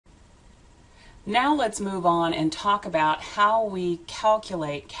Now let's move on and talk about how we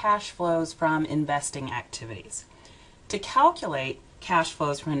calculate cash flows from investing activities. To calculate cash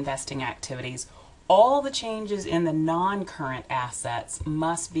flows from investing activities, all the changes in the non-current assets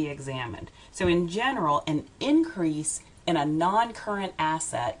must be examined. So in general, an increase in a non-current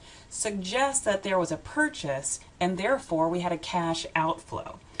asset suggests that there was a purchase and therefore we had a cash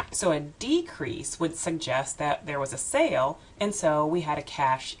outflow. So a decrease would suggest that there was a sale and so we had a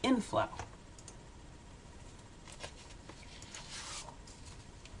cash inflow.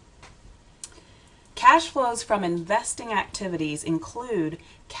 Cash flows from investing activities include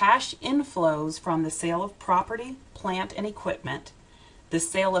cash inflows from the sale of property, plant, and equipment, the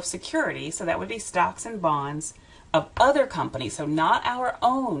sale of securities, so that would be stocks and bonds, of other companies, so not our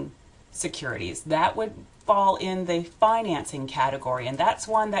own securities. That would fall in the financing category, and that's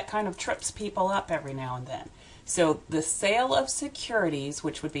one that kind of trips people up every now and then. So the sale of securities,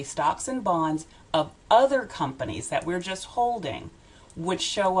 which would be stocks and bonds of other companies that we're just holding, would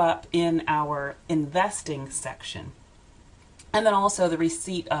show up in our investing section. And then also the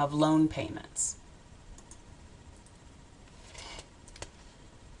receipt of loan payments.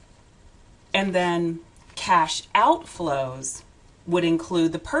 And then cash outflows would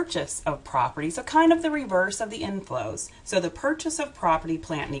include the purchase of property, so kind of the reverse of the inflows. So the purchase of property,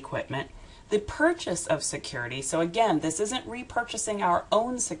 plant, and equipment, the purchase of securities. So again, this isn't repurchasing our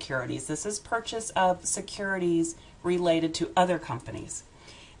own securities. This is purchase of securities related to other companies.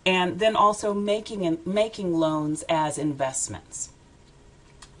 And then also making loans as investments.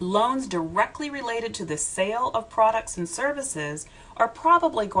 Loans directly related to the sale of products and services are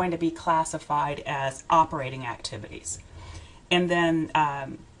probably going to be classified as operating activities. And then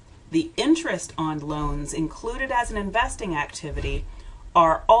the interest on loans included as an investing activity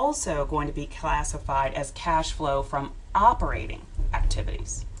are also going to be classified as cash flow from operating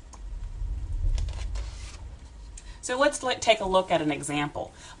activities. So let's take a look at an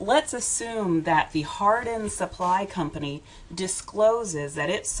example. Let's assume that the Hardin Supply Company discloses that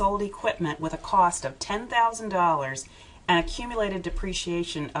it sold equipment with a cost of $10,000 and accumulated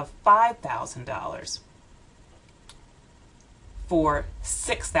depreciation of $5,000 for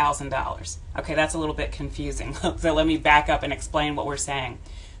 $6,000. Okay, that's a little bit confusing. So let me back up and explain what we're saying.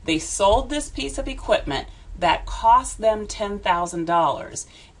 They sold this piece of equipment that cost them $10,000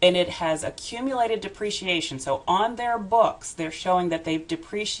 and it has accumulated depreciation. So on their books, they're showing that they've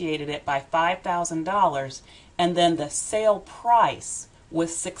depreciated it by $5,000 and then the sale price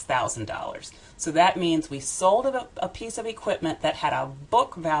was $6,000. So that means we sold a piece of equipment that had a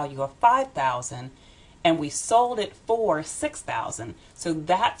book value of $5,000 and we sold it for $6,000. So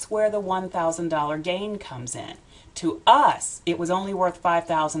that's where the $1,000 gain comes in. To us, it was only worth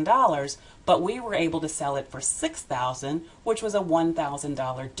 $5,000, but we were able to sell it for $6,000, which was a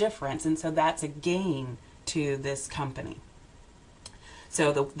 $1,000 difference, and so that's a gain to this company.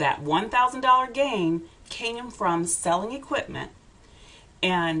 So that $1,000 gain came from selling equipment,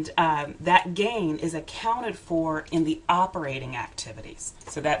 and that gain is accounted for in the operating activities.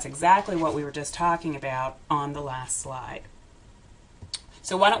 So that's exactly what we were just talking about on the last slide.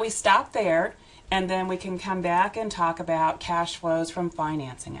 So why don't we stop there, and then we can come back and talk about cash flows from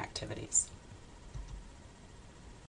financing activities.